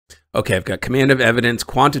Okay, I've got command of evidence,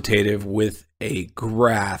 quantitative with a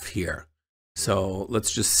graph here. So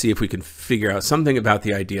let's just see if we can figure out something about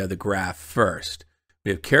the idea of the graph first.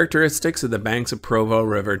 We have characteristics of the banks of Provo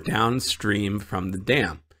River downstream from the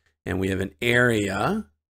dam. And we have an area,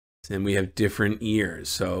 and we have different years.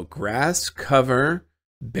 So grass cover,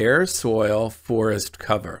 bare soil, forest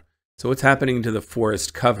cover. So what's happening to the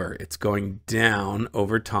forest cover? It's going down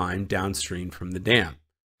over time downstream from the dam.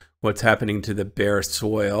 What's happening to the bare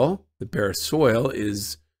soil? The bare soil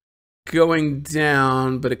is going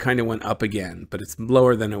down, but it kind of went up again, but it's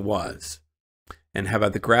lower than it was. And how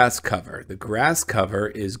about the grass cover? The grass cover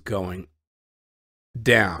is going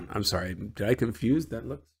down. I'm sorry, did I confuse? That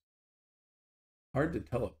looks hard to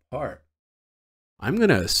tell apart. I'm going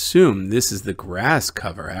to assume this is the grass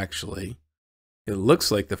cover, actually. It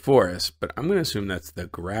looks like the forest, but I'm going to assume that's the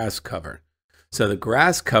grass cover. So the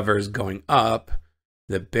grass cover is going up.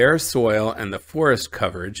 The bare soil and the forest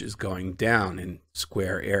coverage is going down in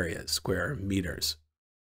square areas, square meters.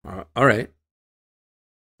 All right.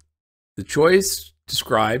 The choice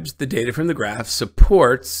describes the data from the graph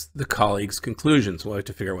supports the colleagues' conclusions. We'll have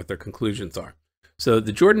to figure out what their conclusions are. So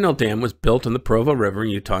the Jordanelle Dam was built on the Provo River in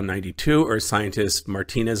Utah in '92, where scientists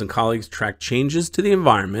Martinez and colleagues tracked changes to the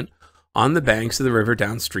environment on the banks of the river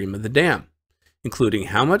downstream of the dam, including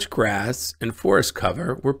how much grass and forest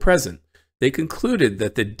cover were present. They concluded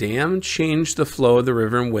that the dam changed the flow of the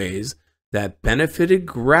river in ways that benefited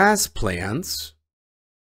grass plants,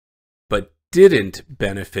 but didn't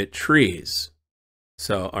benefit trees.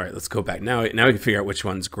 So, all right, let's go back. Now we can figure out which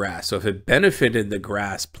one's grass. So if it benefited the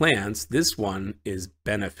grass plants, this one is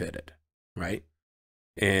benefited, right?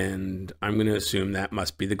 And I'm going to assume that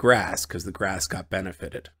must be the grass because the grass got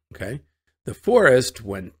benefited, okay? The forest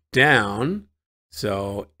went down,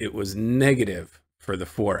 so it was negative for the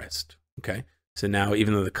forest. Okay, so now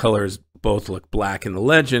even though the colors both look black in the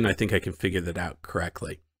legend, I think I can figure that out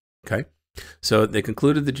correctly. Okay, so they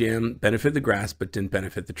concluded the dam benefited the grass but didn't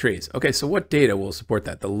benefit the trees. Okay, so what data will support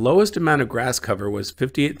that? The lowest amount of grass cover was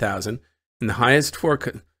 58,000 and the highest no,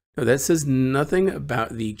 that says nothing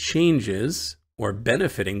about the changes or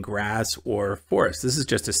benefiting grass or forest. This is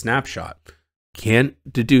just a snapshot. Can't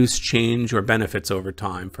deduce change or benefits over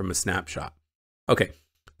time from a snapshot. Okay,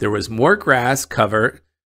 there was more grass cover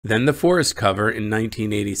than the forest cover in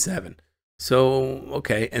 1987. So,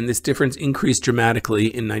 okay, and this difference increased dramatically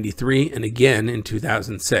in 93 and again in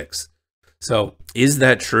 2006. So is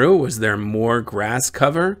that true? Was there more grass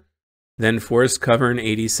cover than forest cover in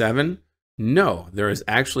 87? No, there is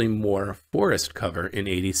actually more forest cover in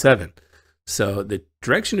 87. So the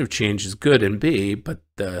direction of change is good in B, but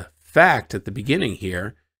the fact at the beginning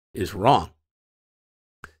here is wrong.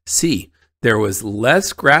 C. There was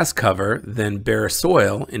less grass cover than bare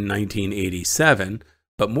soil in 1987,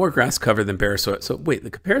 but more grass cover than bare soil. So wait, the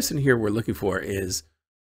comparison here we're looking for is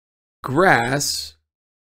grass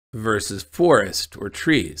versus forest or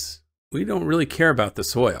trees. We don't really care about the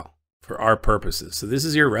soil for our purposes, so this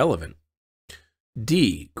is irrelevant.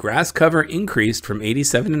 D, grass cover increased from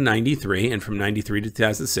 87 to 93 and from 93 to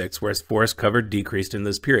 2006, whereas forest cover decreased in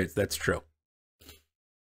those periods. That's true.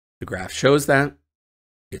 The graph shows that.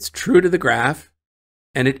 It's true to the graph,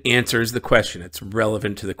 and it answers the question. It's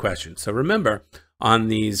relevant to the question. So remember, on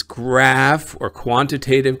these graph or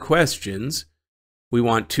quantitative questions, we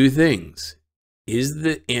want two things. Is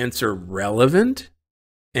the answer relevant?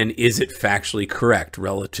 And is it factually correct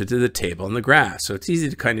relative to the table and the graph? So it's easy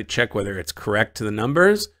to kind of check whether it's correct to the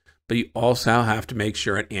numbers, but you also have to make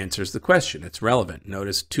sure it answers the question. It's relevant.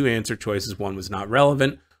 Notice two answer choices. One was not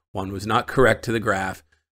relevant. One was not correct to the graph.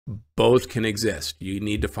 Both can exist. You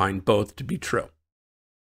need to find both to be true.